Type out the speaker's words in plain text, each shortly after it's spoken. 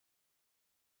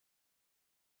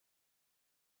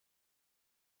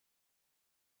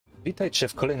Witajcie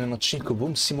w kolejnym odcinku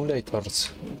Boom Simulators.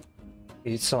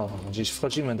 I co? Gdzieś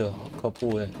wchodzimy do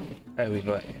kopuły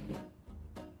Ewilway.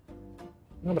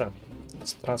 Dobra,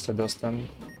 stracę dostęp.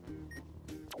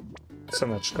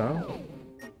 Semeczka.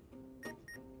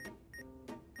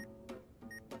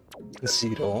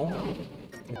 Zero.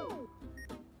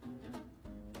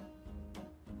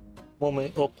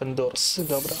 Mamy open doorsy,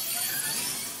 dobra.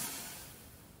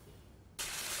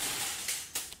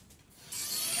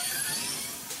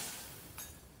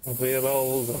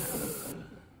 Wyjebało go.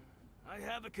 I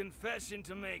have a confession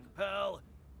to make, pal.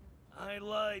 I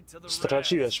lied to the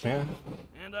Straciłeś mnie.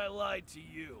 and I lied to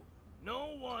you. No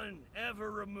one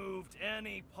ever removed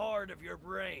any part of your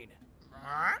brain.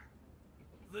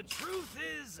 The truth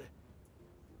is,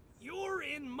 you're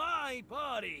in my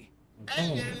body.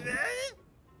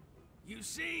 You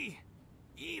see,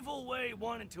 Evil Way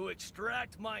wanted to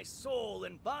extract my soul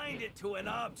and bind it to an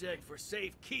object for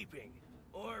safekeeping.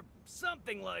 Or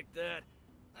something like that.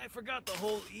 I forgot the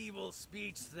whole evil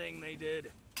speech thing they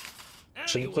did.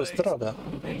 Anyways,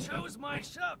 they chose my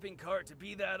shopping cart to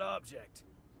be that object.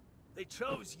 They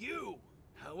chose you.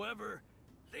 However,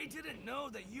 they didn't know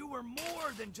that you were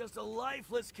more than just a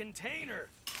lifeless container.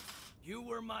 You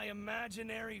were my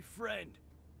imaginary friend.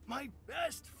 My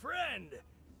best friend.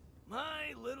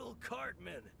 My little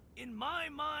cartman. In my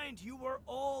mind, you were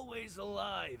always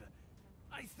alive.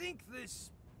 I think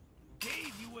this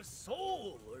gave you a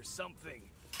soul or something.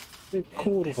 Ty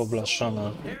kurwo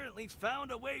blaszana. Apparently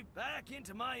found a way back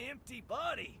into my empty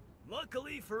body.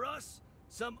 Luckily for us,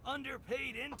 some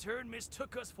underpaid intern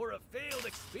mistook us for a failed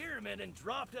experiment and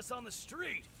dropped us on the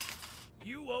street.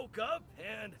 You woke up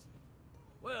and,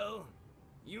 well,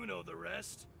 you know the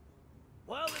rest.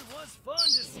 While it was fun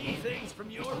to see things from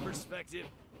your perspective,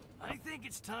 I think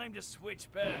it's time to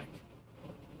switch back.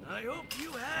 I hope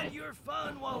you had your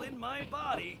fun while in my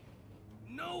body.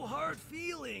 No hard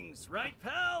feelings, right,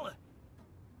 pal?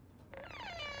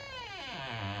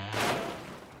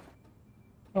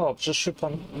 O, przyszły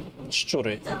pan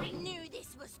szczury. I knew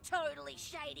this was totally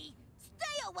shady.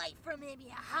 Stay away from him,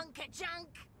 you hunk of junk.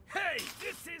 Hey,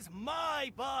 this is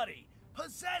my body,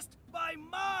 possessed by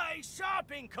my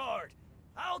shopping cart.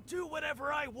 I'll do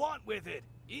whatever I want with it,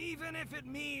 even if it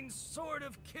means sort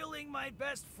of killing my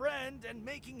best friend and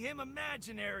making him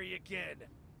imaginary again.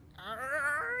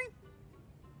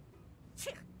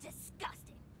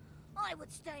 Disgusting. I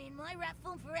would stay in my rat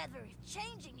form forever if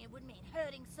changing it would mean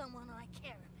hurting someone I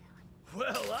care about.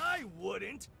 Well, I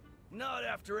wouldn't. Not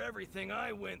after everything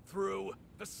I went through.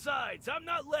 Besides, I'm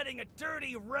not letting a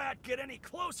dirty rat get any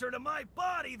closer to my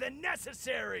body than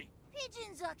necessary.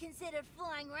 Pigeons are considered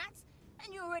flying rats,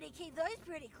 and you already keep those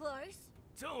pretty close.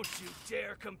 Don't you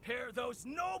dare compare those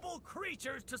noble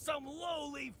creatures to some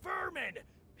lowly vermin!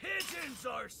 Pigeons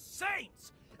are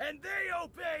saints, and they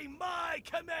obey my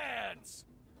commands!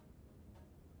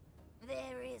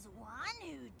 There is one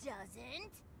who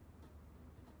doesn't.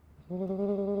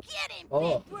 Get him,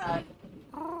 Oh. big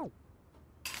bro!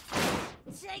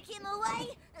 Take him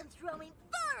away and throw him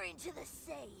far into the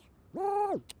sea.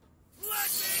 Let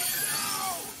me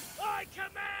go! I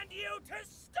command you to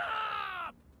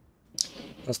stop!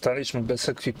 Zostaliśmy bez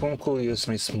ekwipunku i jest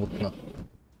mi smutno.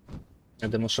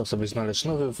 Będę musiał sobie znaleźć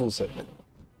nowy wózek.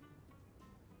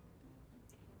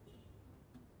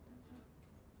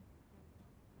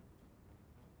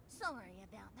 Sorry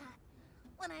about that.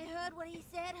 When I heard what he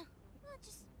said, I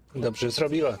just... Dobrze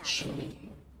zrobiłaś.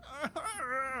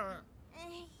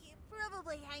 You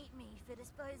probably hate me for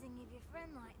disposing of your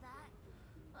friend like that.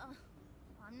 Well,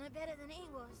 I'm no better than he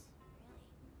was,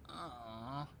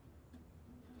 really.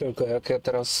 Tylko jak ja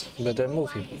teraz będę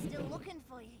mówił. He's still looking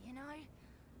for you, you know?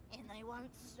 And they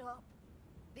won't stop.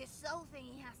 This soul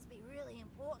thingy has to be really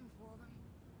important for them.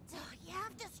 So you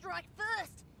have to strike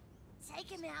first. Take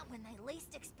him out when they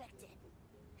least expect it.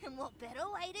 And what better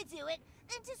way to do it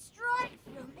than to strike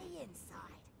from the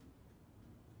inside?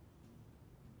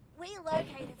 We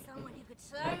located someone who could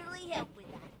totally help with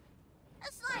that. A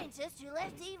scientist who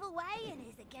left Evil Way and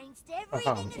is against Aha,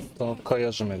 everything that's to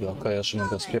kojarzymy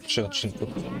go z pierwszych odcinków.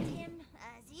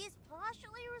 as he is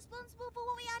partially responsible for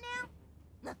what we are now.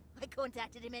 No, I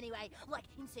contacted him anyway, like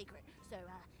in secret, so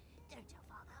don't tell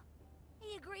Father.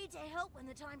 He agreed to help when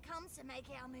the time comes to make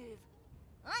our move.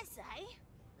 I say,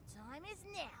 the time is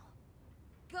now.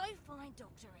 Go find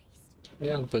Dr. East.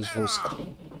 Jak bez wózka.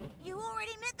 You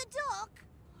already met the doc?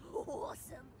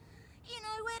 Awesome. You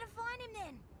know where to find him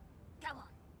then. Go on.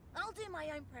 I'll do my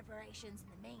own preparations in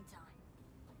the meantime.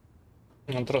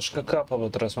 No troszkę kapa, bo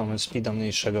teraz mamy speeda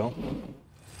mniejszego.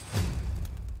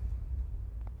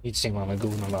 Nic nie mamy,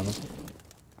 gówno mamy.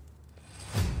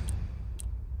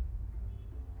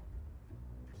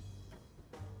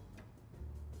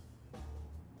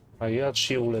 A ja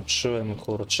ci ulepszyłem,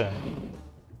 kurczę,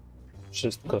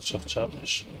 wszystko, co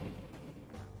chciałeś.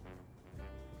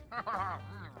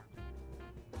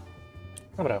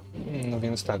 Dobra, no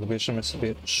więc tak, bierzemy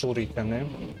sobie shurikeny.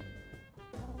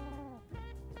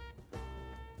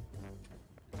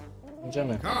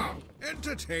 Idziemy.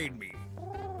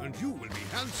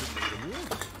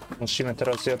 Musimy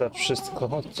teraz zjadać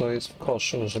wszystko, co jest w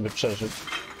koszu, żeby przeżyć.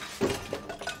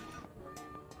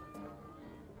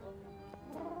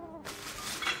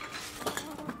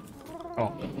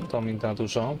 O, to mi da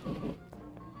dużo.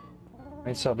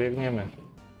 No i co, biegniemy.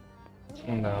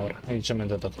 Dobra, idziemy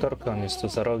do doktorka, on jest tu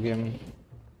za rogiem.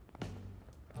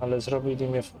 Ale zrobili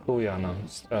mnie w chuja, no,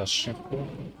 strasznie w chuja.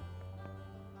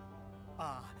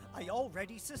 I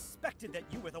already suspected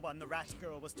that you were the one the rat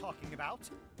girl was talking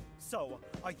about. So,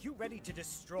 are you ready to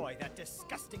destroy that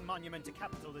disgusting monument to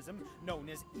capitalism known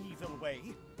as Evil Way?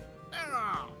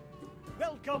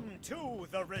 Welcome to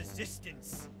the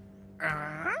Resistance.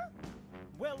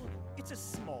 Well, it's a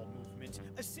small movement,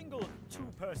 a single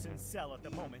two-person cell at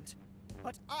the moment.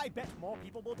 But I bet more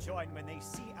people will join when they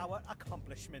see our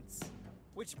accomplishments.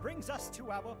 Which brings us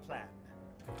to our plan.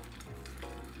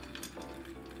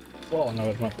 O,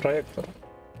 nawet ma projektor.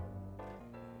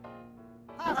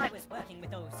 While I was working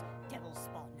with those devil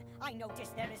spawn, I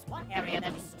noticed there is one area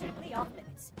that is strictly off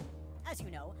limits. As you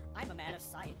know, I'm a man of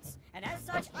science, and as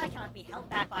such, I can't be held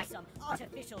back by some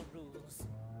artificial rules.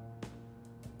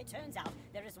 It turns out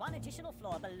there is one additional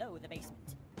floor below the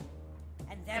basement.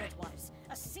 And there it was,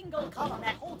 a single column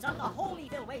that holds up the whole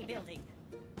Evil Way building.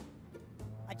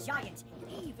 A giant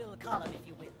evil column, if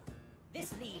you will.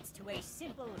 This leads to a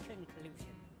simple conclusion.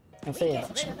 We get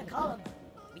rid of the column,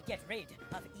 we get rid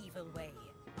of Evil Way.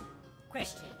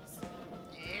 Questions?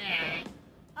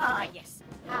 Ah, yes.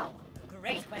 How?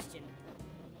 Great question.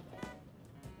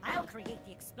 I'll create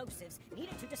the explosives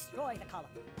needed to destroy the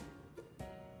column.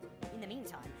 In the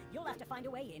meantime, you'll have to find a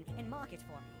way in and mark it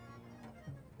for me.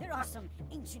 There are some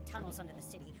ancient tunnels under the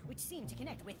city which seem to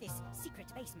connect with this secret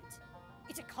basement.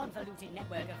 It's a convoluted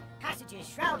network of passages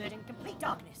shrouded in complete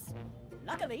darkness.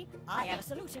 Luckily, I have a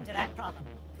solution to that problem.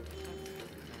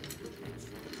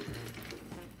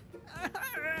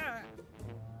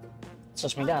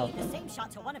 Coś mi dał. I gave the same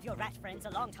shot to one of your rat friends a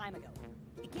long time ago.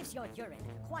 It gives your urine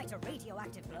quite a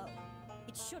radioactive glow.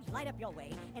 It should light up your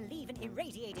way and leave an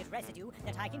irradiated residue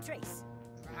that I can trace.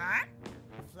 A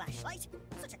flashlight?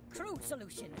 Such a crude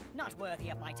solution, not worthy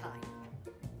of my time.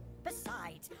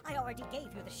 Besides, I already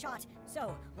gave you the shot,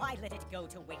 so why let it go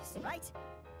to waste, right?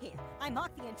 Here, I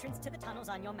marked the entrance to the tunnels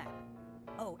on your map.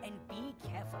 Oh, and be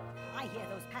careful. I hear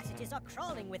those passages are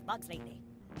crawling with bugs lately.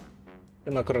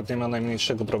 Ten akurat nie ma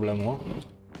najmniejszego problemu.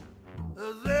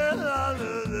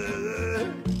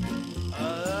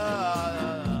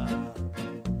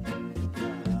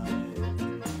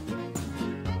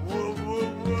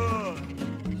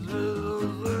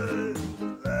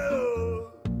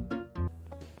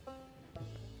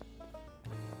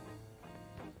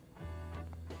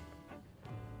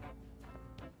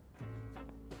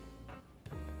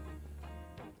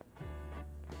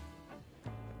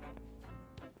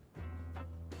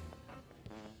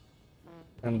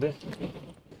 Tędy?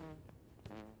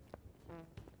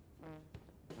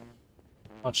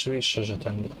 Oczywiście, że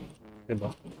tędy.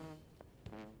 Chyba.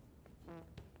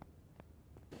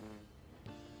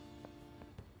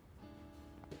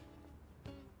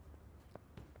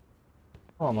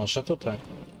 O, może tutaj.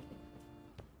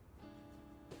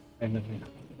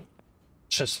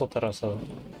 Krzesło tarasowe.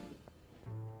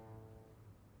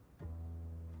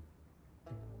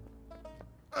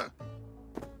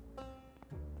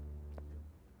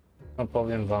 No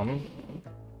powiem wam,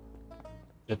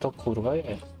 że to kurwa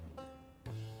jest.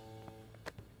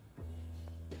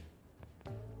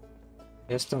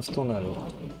 Jestem w tunelu.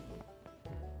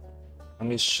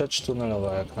 Tam jest rzecz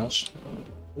tunelowa jakaś.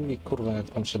 I kurwa, jak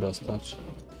tam się dostać?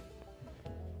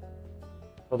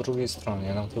 Po drugiej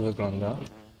stronie nam to wygląda.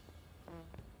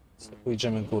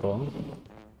 Pójdziemy górą.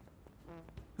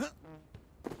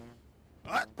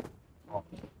 O.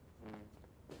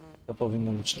 To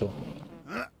powinno być tu.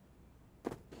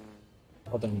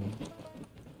 Ode mnie.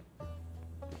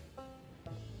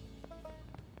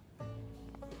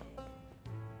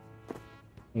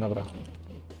 Dobra.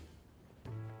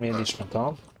 Mieliśmy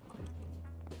to.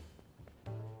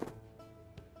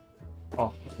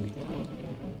 O,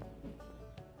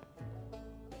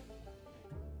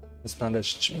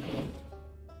 znaleźć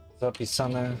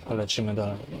zapisane, lecimy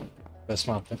dalej. Bez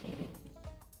mapy.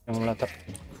 Ja mam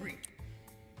latarkę.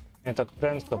 Nie tak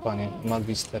prędko, panie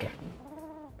magister.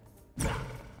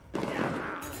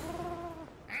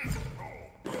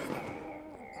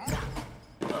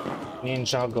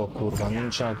 Ninjago, kurwa,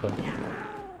 ninjago.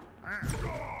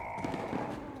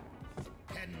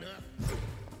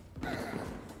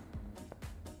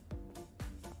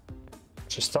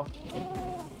 Czysto?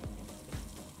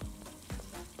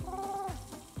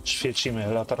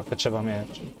 Świecimy, latarkę trzeba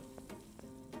mieć.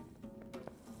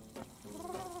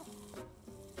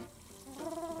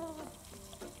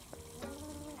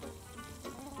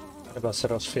 Trzeba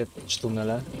sobie rozświetlić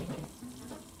tunele.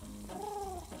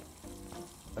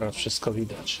 Teraz wszystko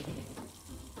widać.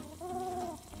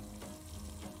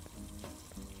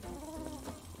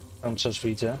 Tam coś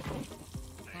widzę.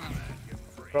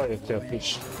 Projekt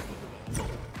jakiś.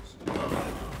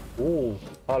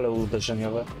 Ale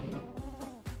uderzeniowe.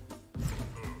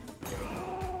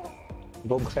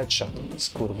 Bum headshot,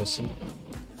 skurwysyn.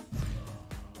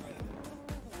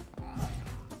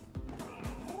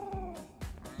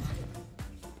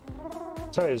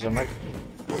 Co jest, ziomek?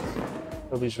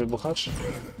 Robisz wybuchacz?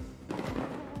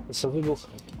 To co wybuch?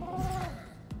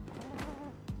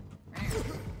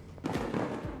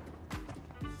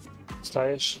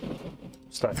 Wstajesz?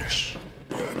 Wstajesz.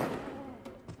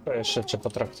 To jeszcze cię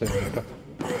potraktuję.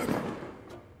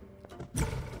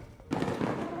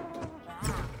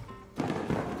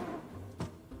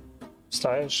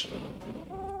 Wstajesz?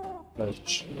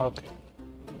 Leżysz. Ok.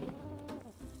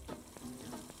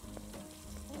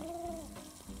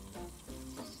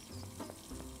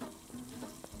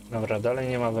 Dobra, dalej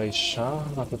nie ma wejścia,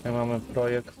 a tutaj mamy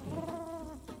projekt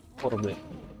Korby.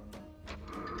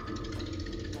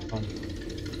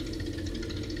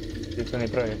 Gdzie to nie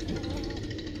projekt?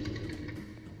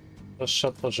 To się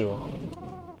otworzyło.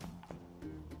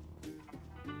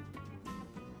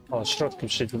 O, środki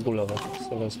przeciwbólowe.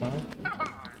 Co wezmę?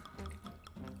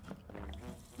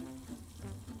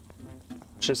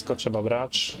 Wszystko trzeba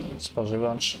brać,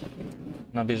 spożywać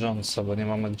na bieżąco, bo nie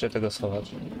mamy gdzie tego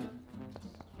schować.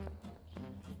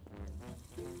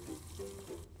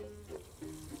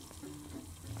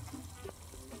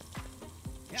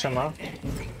 Siema.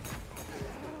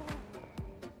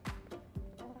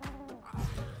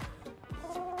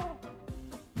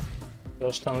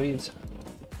 Już tam widzę.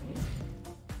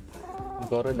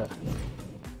 Gorylę.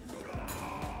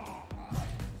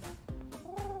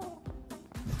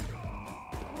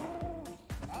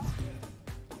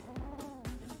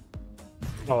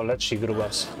 O, leci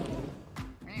grubas.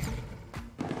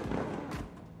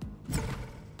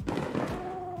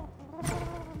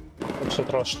 Jeszcze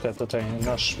troszkę tutaj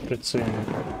naszprycujemy.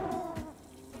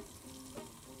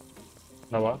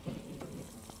 Dobra.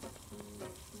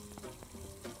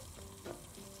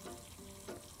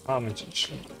 Mamy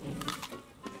coś.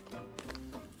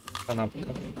 Kanapka.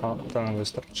 O, to nam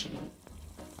wystarczy.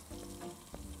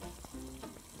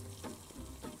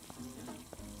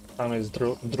 Tam jest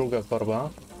druga korba.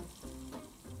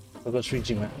 Kogoś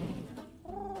widzimy.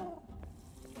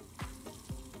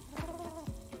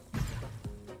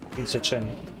 Widzę czym.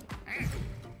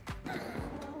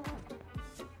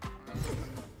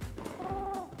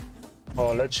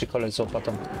 O, leci kolej z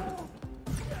łopatą.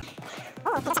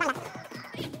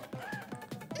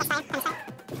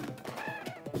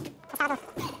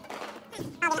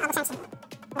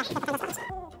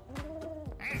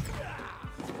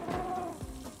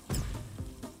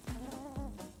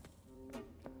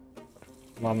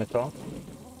 Mamy to.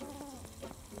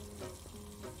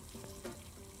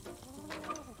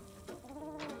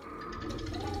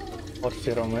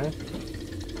 Otwieramy.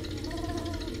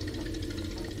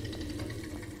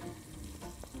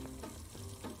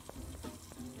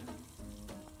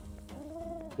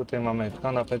 Tutaj mamy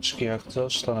kanapeczki, jak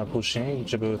coś, to na później.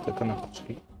 Gdzie były te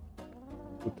kanapeczki?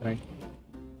 Tutaj.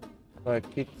 Tak,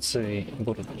 pizzy i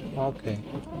burger. Okej.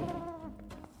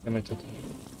 Idziemy tutaj.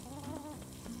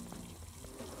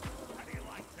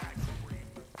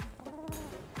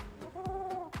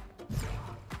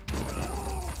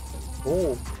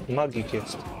 Magik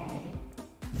jest.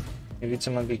 Nie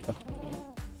widzę magika.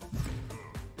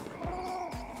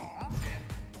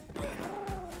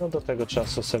 No do tego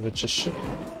czasu sobie wyczyszczy.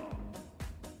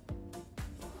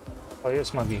 O,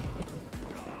 jest magik.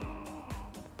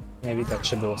 Nie widać,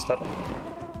 czy było stare.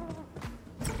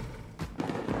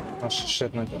 Masz jeszcze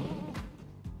jednego.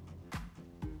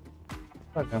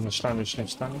 Tak, ja myślałem, że nie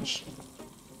wstaniesz.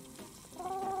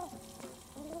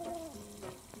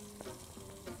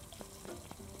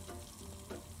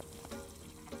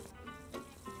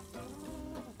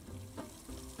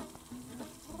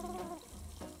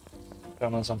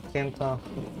 Brama zamknięta.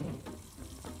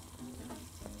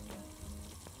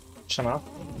 Trzyma.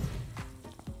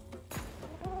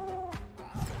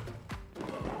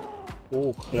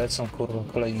 Lecą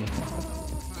kurwa kolejni.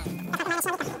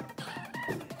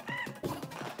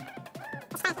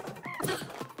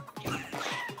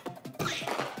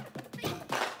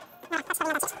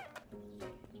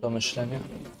 myślenie.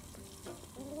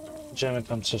 Idziemy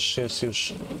tam, coś jest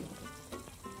już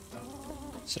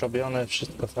zrobione,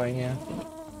 wszystko fajnie.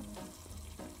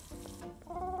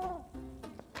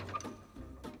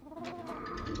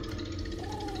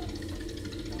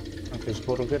 Jakieś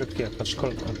burgerki, jakaś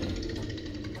kolka.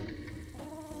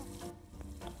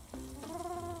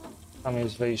 Tam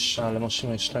jest wyjście, ale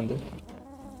musimy iść tędy.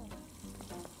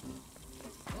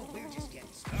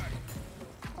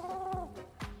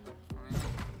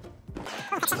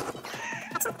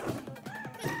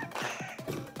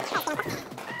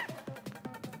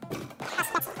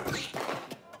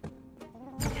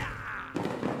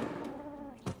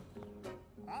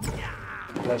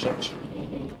 Leżeć.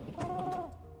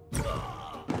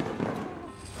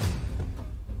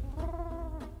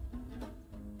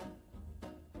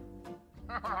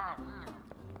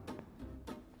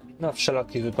 Na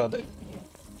wszelaki wypadek.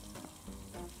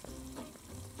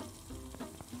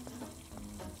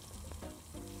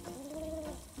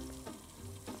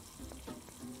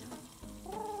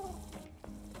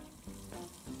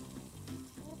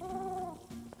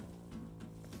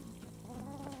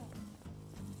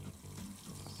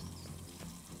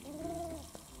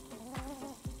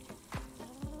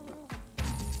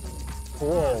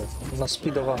 Wow,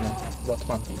 naspidowany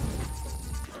Batman.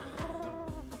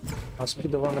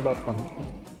 Naspidowany Batman.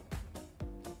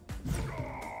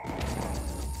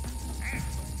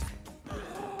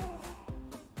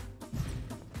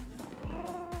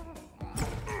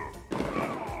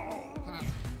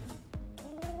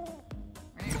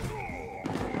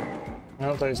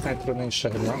 No to jest najtrudniejsze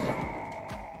chyba.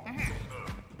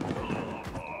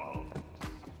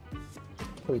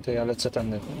 Chuj, to ja lecę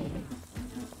tędy.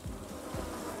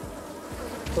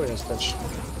 Tu jest też.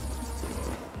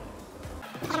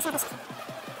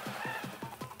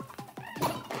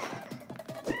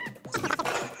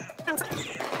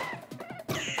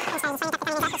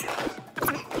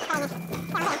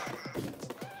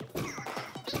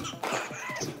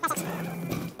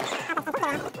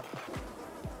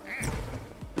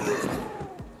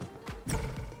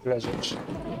 Leżeć.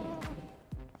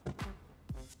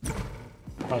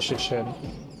 Masz jeszcze jeden.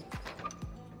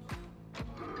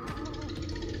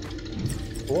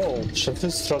 Wow, się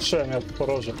wystraszyłem jak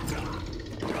poroże.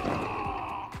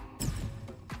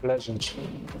 Leżeć.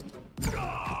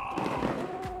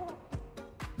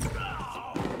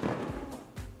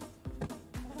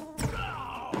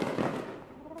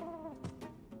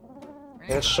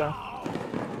 Jeszcze.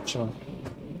 Trzymam.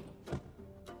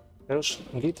 Już?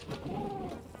 Git?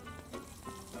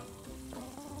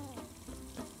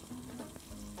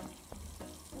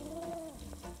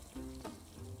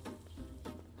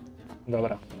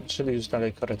 Dobra, czyli już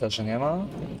dalej korytarza nie ma.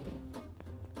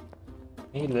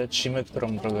 I lecimy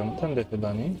którą drogą? Tędy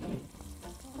chyba, nie?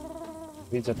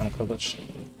 Widzę tam kogoś.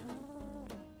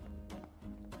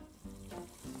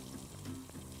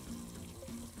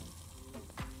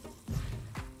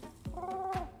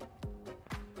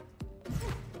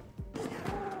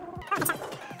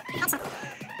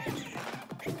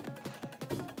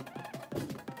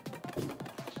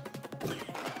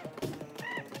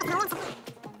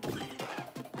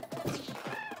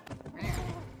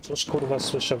 Cóż kurwa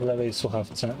słyszę w lewej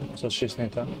słuchawce? Coś jest nie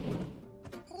tak?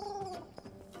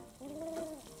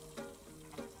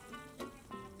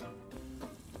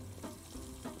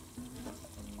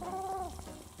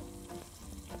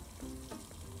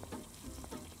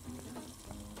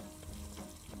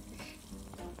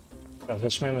 Dobra,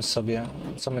 weźmiemy sobie,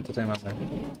 co my tutaj mamy?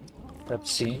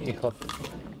 Pepsi i hot.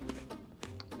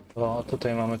 Bo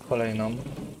tutaj mamy kolejną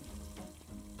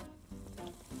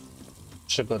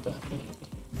przygodę.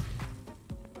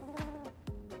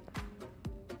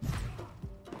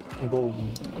 Boom.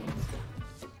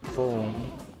 Boom.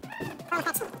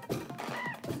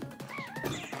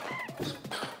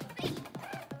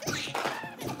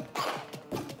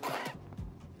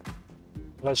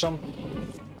 Leżą?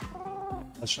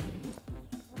 Leżą.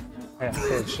 Nie,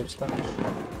 ty się wstawisz.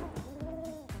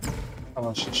 A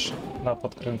masz jeszcze na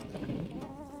podkrętkę.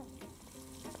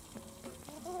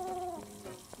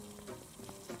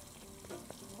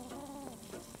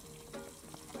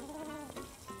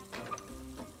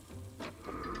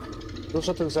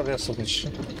 Dużo tych zawiasów jest.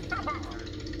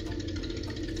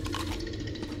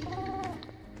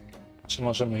 Czy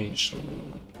możemy iść?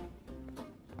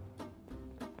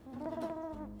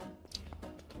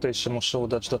 Tutaj się muszę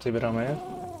udać do tej bramy.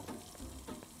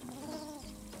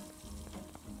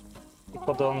 I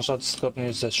podążać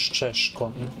zgodnie ze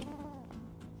ścieżką.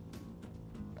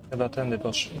 Chyba tędy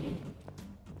poszło.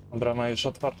 Brama już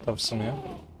otwarta w sumie.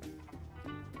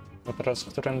 A teraz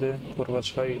którędy kurwa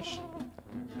trzeba iść?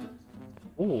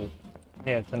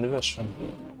 Nie, tędy weszłem.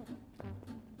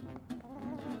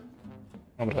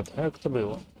 Dobra, to jak to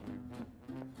było?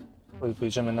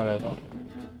 Pójdziemy na lewo.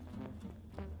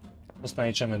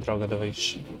 Znajdziemy drogę do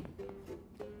wyjścia.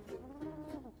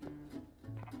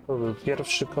 To był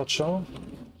pierwszy kocioł.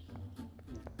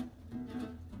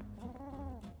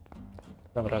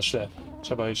 Dobra, źle.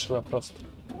 Trzeba iść chyba prosto.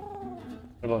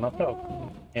 Albo na prawo.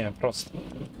 Nie, prosto.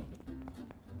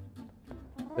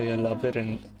 To jest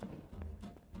labirynt.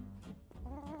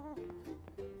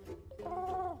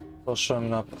 Poszłem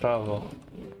na prawo.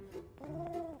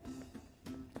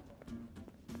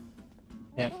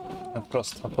 Nie, na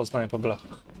prosto. Poznaję po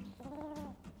blachach.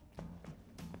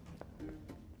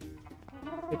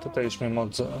 I tutaj już mnie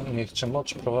mocz, niech cię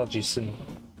mocz prowadzi, synu.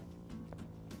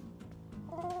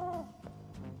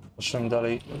 Poszłem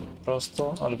dalej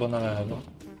prosto albo na lewo.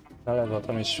 Na lewo,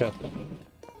 tam jest światło.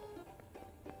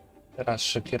 Teraz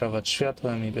się kierować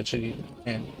światłem i będzie...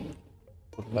 Nie.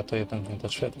 Kurwa, to jednak nie to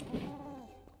światło.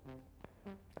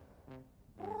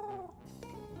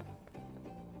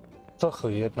 To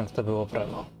chuj, jednak to było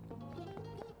prawo.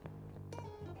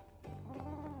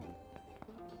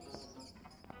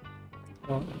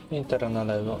 No i teraz na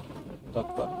lewo.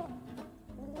 Dokładnie.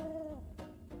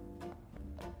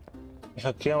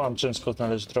 Jak ja mam ciężko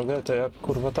znaleźć drogę, to jak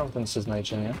kurwa tamten się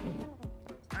znajdzie, nie?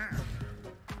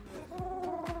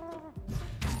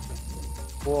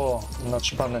 Ło,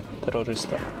 naćpany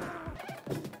terrorysta.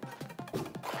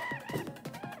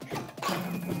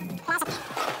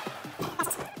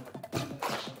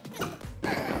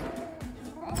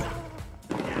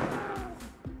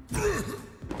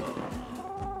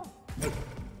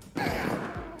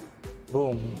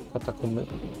 Bum, katakumby.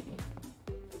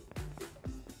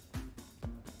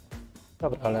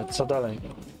 Dobra, ale co dalej?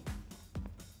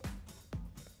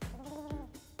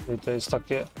 I to jest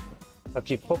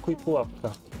taki pokój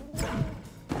pułapka.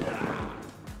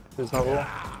 Ty znowu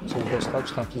coś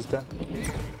dostać na pizdę?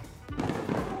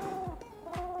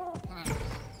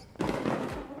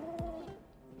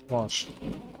 Może.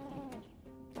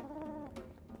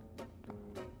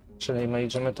 Czyli my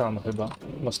idziemy tam chyba,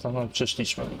 bo stamtąd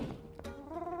przyszliśmy.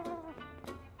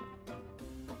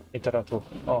 I teraz tu.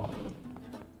 O!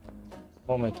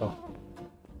 Mamy to.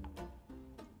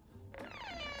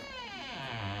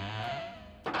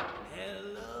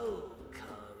 Hello,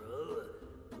 Carl.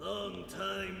 Long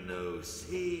time no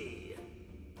see.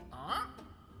 Huh?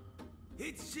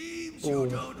 It seems you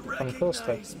don't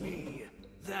recognize me.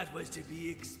 That was to be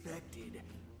expected.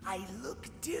 I look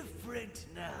different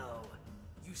now.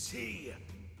 You see,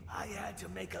 I had to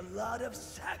make a lot of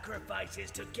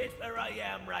sacrifices to get where I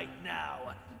am right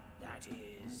now. That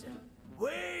is,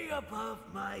 way above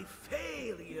my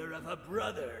failure of a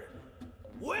brother.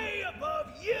 Way above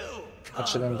you, A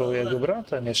czy ten był jego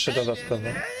bratem jeszcze dodatkowo?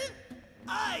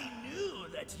 I knew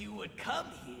that you would come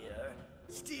here.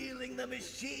 Stealing the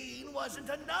machine wasn't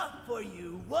enough for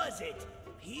you, was it?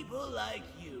 People like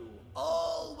you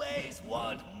always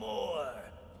want more.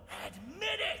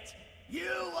 Admit it!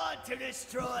 You want to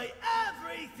destroy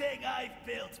everything I've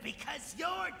built because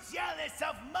you're jealous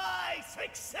of my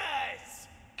success!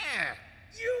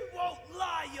 You won't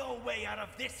lie your way out of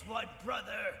this one,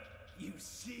 brother! You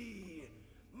see,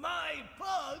 my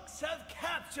bugs have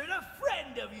captured a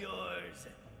friend of yours!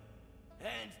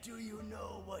 And do you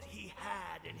know what he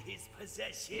had in his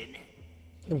possession?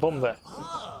 Bombę.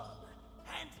 Bomb!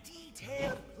 And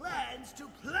detailed plans to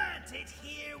plant it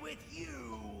here with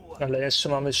you! Ale jeszcze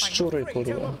mamy szczury, Our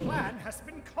kurwa. plan has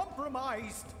been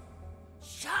compromised.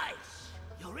 Shush!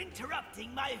 You're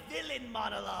interrupting my villain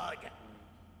monologue!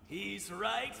 He's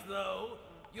right, though.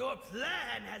 Your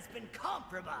plan has been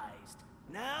compromised.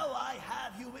 Now I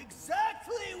have you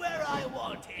exactly where I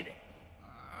wanted.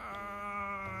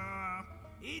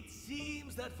 It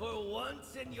seems that for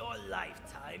once in your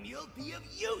lifetime, you'll be of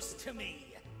use to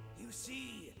me. You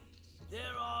see,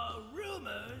 there are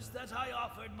rumors that I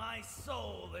offered my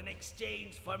soul in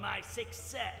exchange for my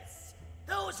success.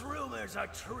 Those rumors are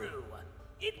true.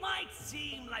 It might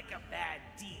seem like a bad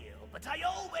deal, but I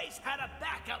always had a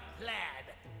backup plan.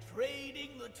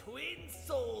 Trading the twin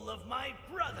soul of my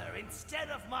brother instead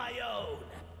of my own.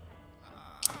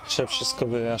 Się wszystko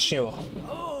wyjaśniło.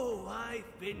 Oh,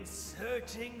 I've been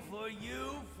searching for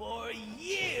you for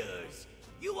years.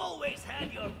 You always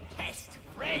had your pest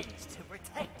friends to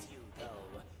protect you,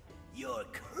 though. Your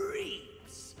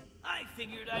creeps. I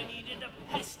figured I needed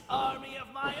a pest army of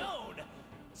my own,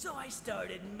 so I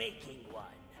started making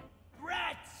one.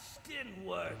 Rats didn't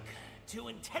work. Too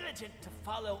intelligent to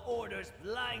follow orders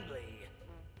blindly.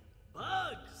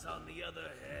 Bugs, on the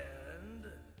other hand...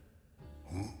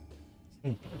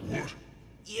 What?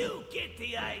 You get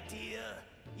the idea.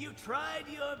 You tried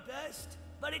your best,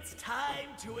 but it's time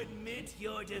to admit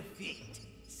your defeat.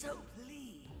 So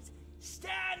please,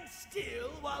 stand still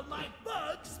while my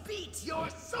bugs beat your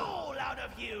soul out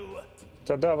of you.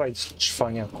 To dawaj,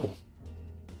 cwaniaku.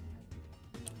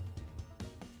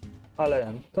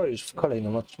 Ale to już w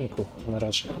kolejnym odcinku. Na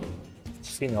razie.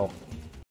 Finał.